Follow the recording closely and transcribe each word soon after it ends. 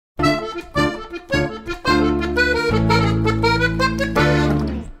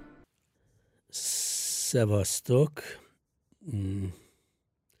Szevasztok!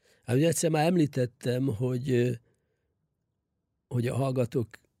 Hát ugye egyszer már említettem, hogy a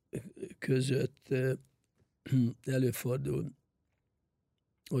hallgatók között előfordul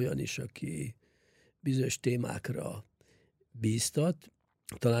olyan is, aki bizonyos témákra bíztat,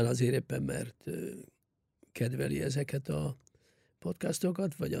 talán azért éppen, mert kedveli ezeket a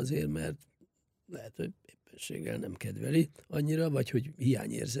podcastokat, vagy azért, mert lehet, hogy éppenséggel nem kedveli annyira, vagy hogy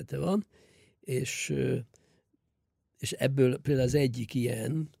hiányérzete van, és ebből például az egyik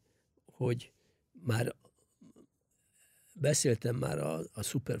ilyen, hogy már beszéltem már a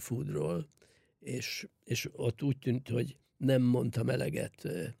superfoodról, és ott úgy tűnt, hogy nem mondtam eleget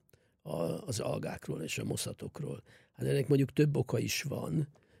az algákról és a moszatokról. Hát ennek mondjuk több oka is van,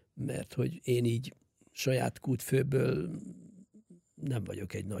 mert hogy én így saját kútfőből nem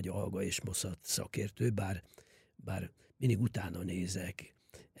vagyok egy nagy alga és moszat szakértő, bár mindig utána nézek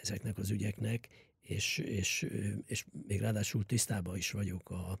ezeknek az ügyeknek, és még ráadásul tisztában is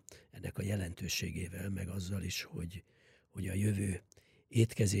vagyok ennek a jelentőségével, meg azzal is, hogy a jövő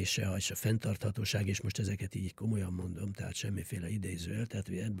étkezése és a fenntarthatóság, és most ezeket így komolyan mondom, tehát semmiféle idézőjel, tehát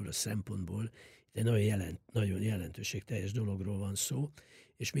hogy ebből a szempontból egy nagyon jelentőségteljes dologról van szó,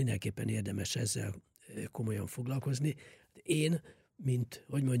 és mindenképpen érdemes ezzel komolyan foglalkozni. Én, mint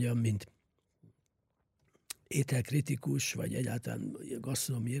ételkritikus, vagy egyáltalán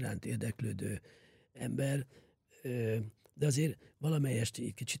gasztronómia iránt érdeklődő ember, de azért valamelyest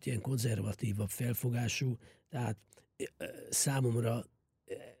egy kicsit ilyen konzervatívabb felfogású, tehát számomra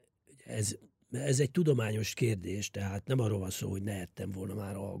ez egy tudományos kérdés, tehát nem arról van szó, hogy ne ettem volna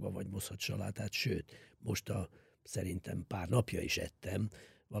már alga vagy moszat salátát, sőt, most szerintem pár napja is ettem,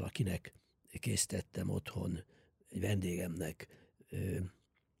 valakinek készítettem otthon, egy vendégemnek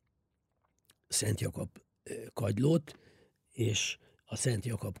Szent Jakab kagylót, és a Szent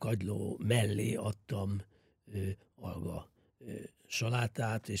Jakab kagyló mellé adtam alga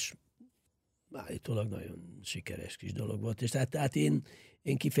salátát, és állítólag nagyon sikeres kis dolog volt. És tehát én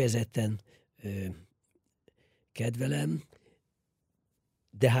kifejezetten kedvelem,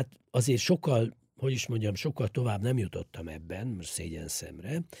 de hát azért sokkal tovább nem jutottam ebben, most szégyen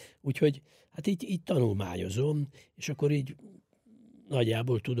szemre, úgyhogy hát így tanulmányozom, és akkor így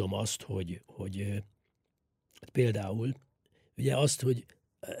nagyjából tudom azt, hogy például ugye azt, hogy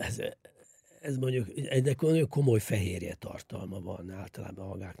ez mondjuk, ennek nagyon komoly fehérje tartalma van általában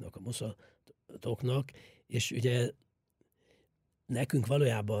a algáknak, a moszatoknak, és ugye nekünk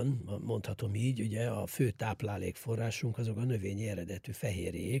valójában, mondhatom így, ugye a fő táplálékforrásunk azok a növényi eredetű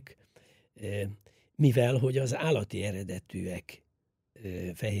fehérjék, mivel hogy az állati eredetűek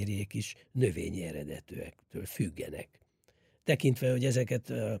fehérjék is növényi eredetűektől függenek. Tekintve, hogy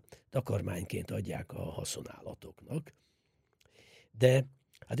ezeket takarmányként adják a haszonállatoknak. De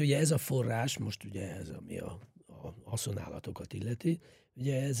hát ugye ez a forrás, most ugye ez, ami a haszonállatokat illeti,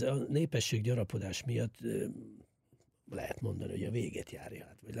 ugye ez a népesség gyarapodás miatt lehet mondani, hogy a véget járja,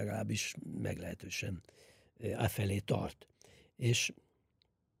 hát, vagy legalábbis meglehetősen afelé tart. És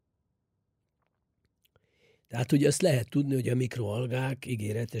tehát ugye azt lehet tudni, hogy a mikroalgák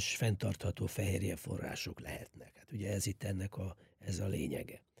ígéretes fenntartható fehérjeforrások lehetnek. Hát ugye ez itt ez a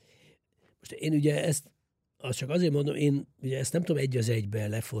lényege. Most én ugye azt csak azért mondom, én ugye ezt nem tudom egy az egyben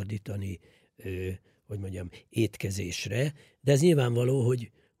lefordítani, étkezésre, de ez nyilvánvaló,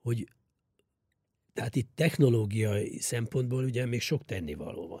 hogy tehát itt technológiai szempontból ugye még sok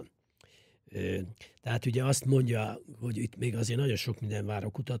tennivaló van. Tehát ugye azt mondja, hogy itt még azért nagyon sok minden vár a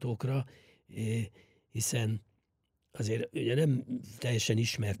kutatókra, hiszen azért ugye nem teljesen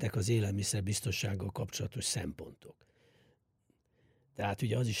ismertek az élelmiszerbiztonsággal kapcsolatos szempontok. Tehát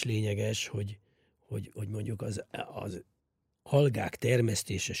ugye az is lényeges, hogy mondjuk az algák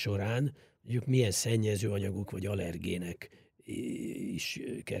termesztése során mondjuk milyen szennyezőanyagok vagy allergének is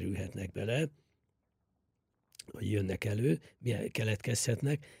kerülhetnek bele, vagy jönnek elő, milyen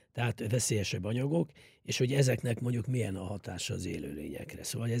keletkezhetnek, tehát veszélyesebb anyagok, és hogy ezeknek mondjuk milyen a hatása az élőlényekre.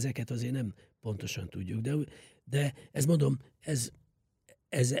 Szóval ezeket azért nem pontosan tudjuk, de ez mondom,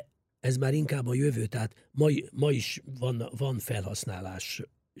 ez már inkább a jövő, tehát ma is van felhasználási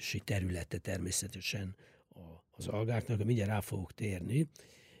területe természetesen az algáknak, mindjárt rá fogok térni.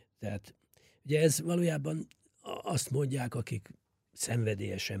 Tehát ugye ez valójában azt mondják, akik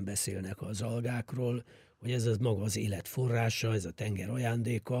szenvedélyesen beszélnek az algákról, hogy ez az maga az élet forrása, ez a tenger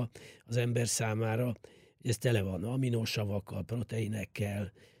ajándéka az ember számára, ez tele van aminosavakkal,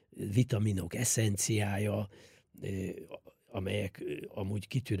 proteinekkel, vitaminok eszenciája, amelyek amúgy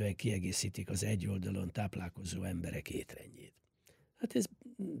kitűnően kiegészítik az egy oldalon táplálkozó emberek étrendjét. Hát ez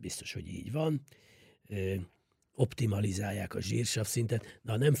biztos, hogy így van. optimalizálják a zsírsav szintet.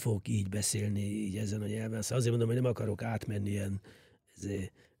 Na, nem fogok így beszélni így ezen a nyelven, szóval azért mondom, hogy nem akarok átmenni ilyen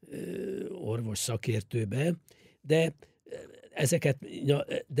orvos szakértőbe, de ezeket,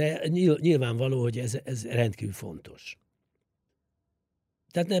 de nyilvánvaló, hogy ez rendkívül fontos.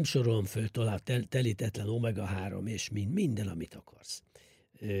 Tehát nem sorolom föl tovább telítetlen omega-3 és minden, amit akarsz.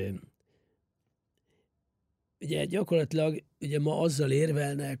 Ugye gyakorlatilag ugye ma azzal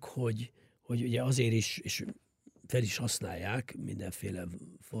érvelnek, hogy ugye azért is, és fel is használják mindenféle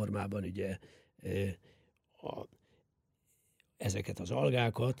formában ugye ezeket az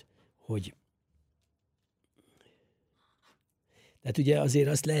algákat, hogy tehát ugye azért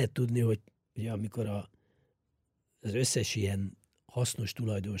azt lehet tudni, hogy ugye amikor az összes ilyen hasznos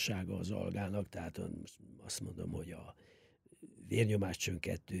tulajdonsága az algának, tehát azt mondom, hogy a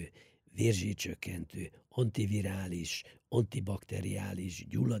vérnyomáscsökkentő, vérzsírcsökkentő, antivirális, antibakteriális,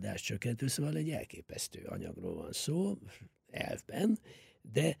 gyulladáscsökkentő, szóval egy elképesztő anyagról van szó, elvben,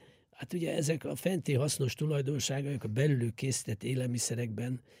 de hát ugye ezek a fenti hasznos tulajdonságok a belülük készített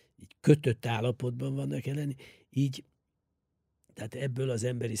élelmiszerekben így kötött állapotban vannak jelen, így tehát ebből az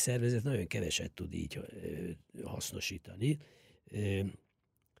emberi szervezet nagyon keveset tud így hasznosítani.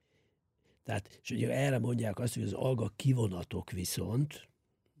 Tehát, és ugye erre mondják azt, hogy az alga kivonatok viszont,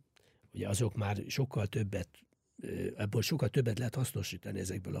 ugye azok már sokkal többet, ebből sokkal többet lehet hasznosítani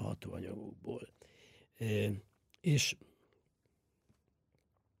ezekből a hatóanyagokból. És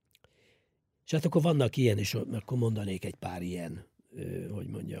hát akkor vannak ilyen, és akkor mondanék egy pár ilyen, hogy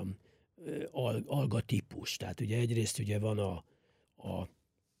mondjam, alga típus. Tehát ugye egyrészt ugye van a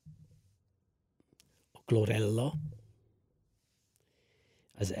chlorella,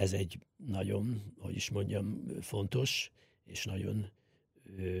 ez egy nagyon, hogy is mondjam, fontos, és nagyon,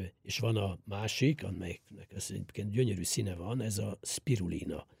 és van a másik, amelyiknek egyébként gyönyörű színe van, ez a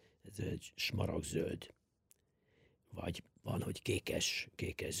spirulina, ez egy smaragdzöld, vagy van, hogy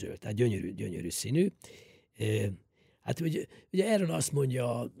kékes-zöld, tehát gyönyörű színű. Hát ugye erről azt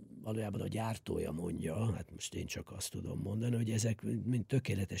mondja, valójában a gyártója mondja, hát most én csak azt tudom mondani, hogy ezek mind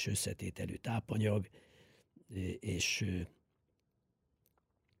tökéletes összetételű tápanyag, és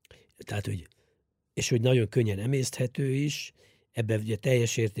tehát, hogy nagyon könnyen emészthető is, ebben ugye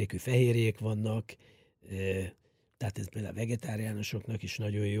teljes értékű fehérjék vannak, tehát ez például a vegetáriánusoknak is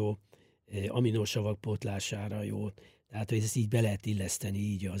nagyon jó, aminósavak pótlására jó, tehát hogy ezt így be lehet illeszteni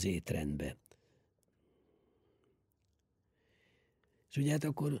így az étrendbe. És ugye hát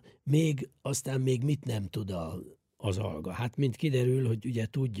akkor aztán még mit nem tud az alga? Hát mint kiderül, hogy ugye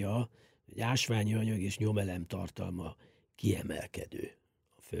tudja, hogy ásványi anyag és nyomelem tartalma kiemelkedő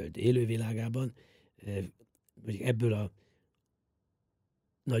a Föld élővilágában, ebből a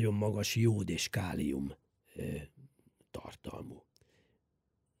nagyon magas jód és kálium tartalmú.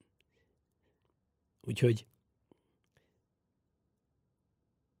 Úgyhogy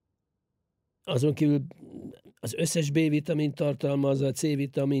azon kívül az összes B-vitamin tartalmazza, a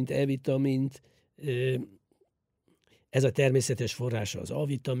C-vitamint, E-vitamint, ez a természetes forrása az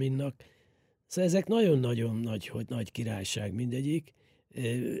A-vitaminnak. Szóval ezek nagyon-nagyon nagy királyság mindegyik.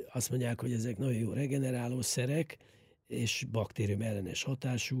 Azt mondják, hogy ezek nagyon jó regeneráló szerek, és baktérium ellenes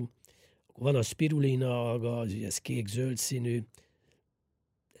hatású. Van a spirulina alga, ez kék-zöld színű,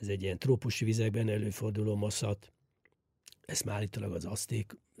 ez egy ilyen trópusi vizekben előforduló moszat. Ezt már állítólag az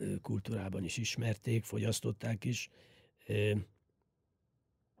azték kultúrában is ismerték, fogyasztották is.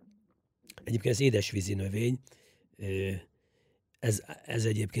 Egyébként ez édesvízi növény, ez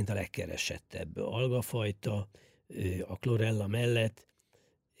egyébként a legkeresettebb algafajta a chlorella mellett,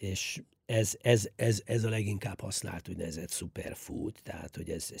 és ez a leginkább használt úgynevezett superfood, tehát hogy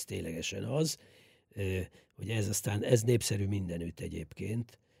ez ténylegesen az, hogy ez népszerű mindenütt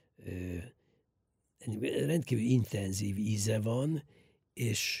egyébként. Rendkívül intenzív íze van,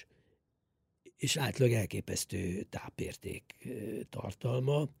 és átlag elképesztő tápérték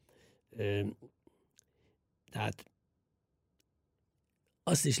tartalma. Tehát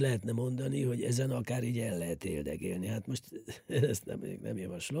azt is lehetne mondani, hogy ezen akár így el lehet éldegélni. Hát most ezt nem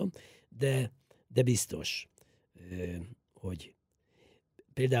javaslom, de biztos, hogy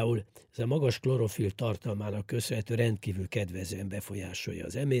például ez a magas klorofil tartalmának köszönhető rendkívül kedvezően befolyásolja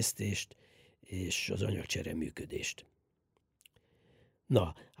az emésztést és az anyagcsere működést.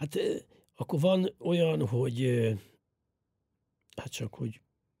 Na, hát akkor van olyan, hogy hát csak, hogy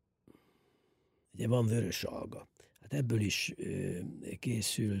ugye van vörös alga. Hát ebből is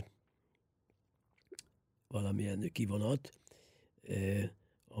készül valamilyen kivonat,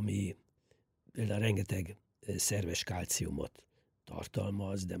 ami például rengeteg szerves kálciumot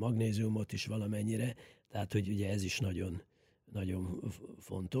tartalmaz, de magnéziumot is valamennyire, tehát hogy ugye ez is nagyon, nagyon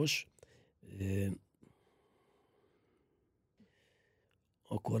fontos.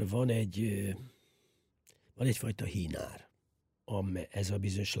 akkor van egyfajta hínár. Ez a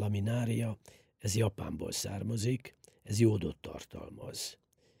bizonyos laminária, ez Japánból származik, ez jódot tartalmaz.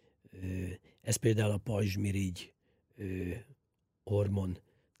 Ez például a pajzsmirigy hormon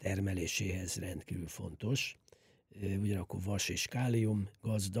termeléséhez rendkívül fontos. Ugyanakkor vas és kálium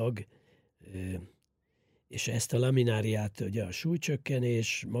gazdag, és ezt a lamináriát ugye a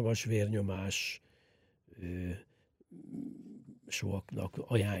súlycsökkenés, magas vérnyomás sokaknak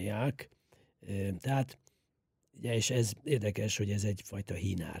ajánlják. Tehát, ugye, és ez érdekes, hogy ez egyfajta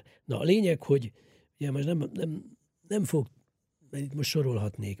hínár. Na, a lényeg, hogy ugye most nem fog, mert itt most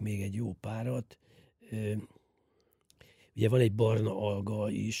sorolhatnék még egy jó párat. Ugye van egy barna alga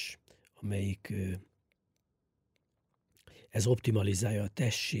is, amelyik ez optimalizálja a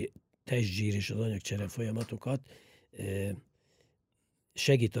testzsír és az anyagcsere folyamatokat,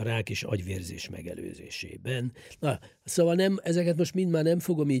 segít a rák és agyvérzés megelőzésében. Na, szóval ezeket most mind már nem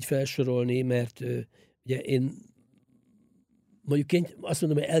fogom így felsorolni, mert ugye én mondjuk azt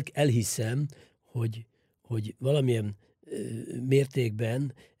mondom, hogy elhiszem, hogy valamilyen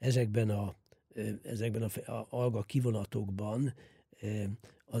mértékben ezekben a alga kivonatokban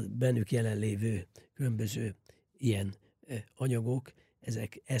a bennük jelenlévő különböző ilyen anyagok,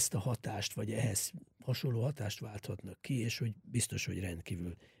 ezek ezt a hatást, vagy ehhez hasonló hatást válthatnak ki, és hogy biztos, hogy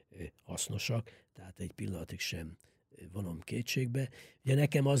rendkívül hasznosak, tehát egy pillanatig sem vonom kétségbe. Ugye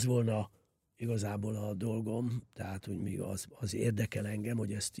nekem az volna igazából a dolgom, tehát hogy még az érdekel engem,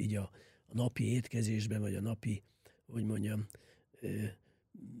 hogy ezt így a napi étkezésben, vagy a napi, hogy mondjam,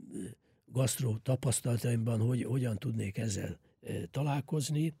 gasztró tapasztalataimban, hogyan tudnék ezzel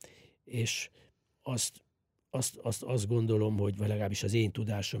találkozni, és azt gondolom, hogy legalábbis az én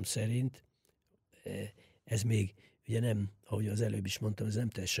tudásom szerint ez még ugye nem, ahogy az előbb is mondtam, ez nem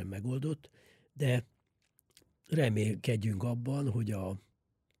teljesen megoldott, de remélkedjünk abban, hogy a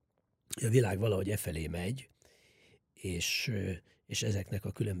világ valahogy efelé megy, és ezeknek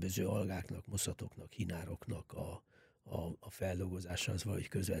a különböző algáknak, moszatoknak, hínároknak a feldolgozása az valahogy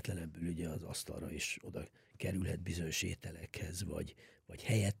közvetlenebbül ugye az asztalra is oda kerülhet bizonyos ételekhez, vagy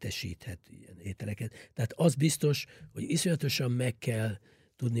helyettesíthet ilyen ételeket. Tehát az biztos, hogy iszonyatosan meg kell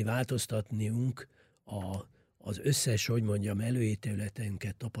tudni változtatniunk az összes, hogy mondjam,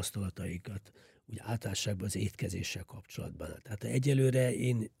 előítéleteinket, tapasztalatainkat, úgy általánosságban az étkezéssel kapcsolatban. Tehát egyelőre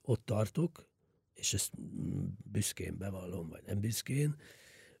én ott tartok, és ezt büszkén bevallom, vagy nem büszkén,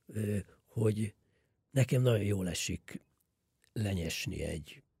 hogy nekem nagyon jól esik lenyesni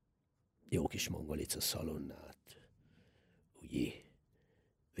egy jó kis mangalica-szalonnát, ugye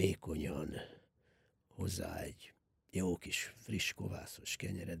vékonyan, hozzá egy jó kis friss kovászos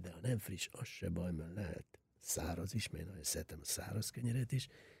kenyeret, de ha nem friss, az se baj, mert lehet száraz is, mert én nagyon szeretem a száraz kenyeret is,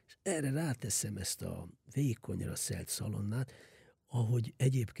 és erre ráteszem ezt a vékonyra szelt szalonnát, ahogy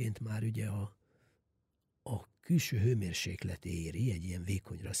egyébként már ugye a külső hőmérséklet éri egy ilyen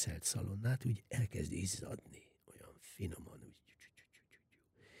vékonyra szelt szalonnát, úgy elkezd izzadni, olyan finoman, úgy.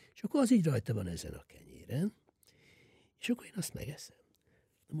 És akkor az így rajta van ezen a kenyéren, és akkor én azt megeszem.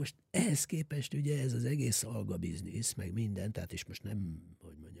 Most ehhez képest ugye ez az egész alga biznisz, meg minden, tehát és most nem,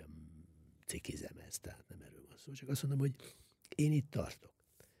 hogy mondjam, cikizem ezt, tehát nem erről van szó, csak azt mondom, hogy én itt tartok.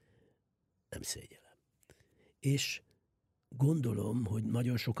 Nem szégyellem. És gondolom, hogy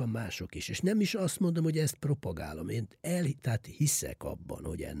nagyon sokan mások is, és nem is azt mondom, hogy ezt propagálom. Én tehát hiszek abban,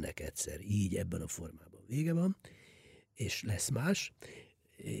 hogy ennek egyszer így ebben a formában vége van, és lesz más,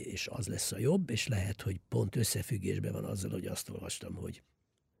 és az lesz a jobb, és lehet, hogy pont összefüggésben van azzal, hogy azt olvastam, hogy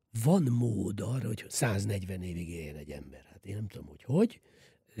van mód arra, hogy 140 évig éljen egy ember. Hát én nem tudom, hogy.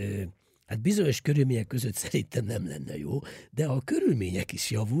 Hát bizonyos körülmények között szerintem nem lenne jó, de ha a körülmények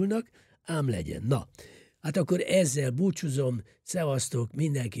is javulnak, ám legyen. Na, hát akkor ezzel búcsúzom, szevasztok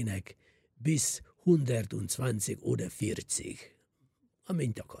mindenkinek, bis 120 oder 40.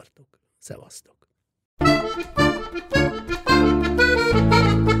 Amint akartok. Szevasztok.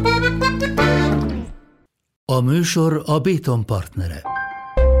 A műsor a Béton partnere.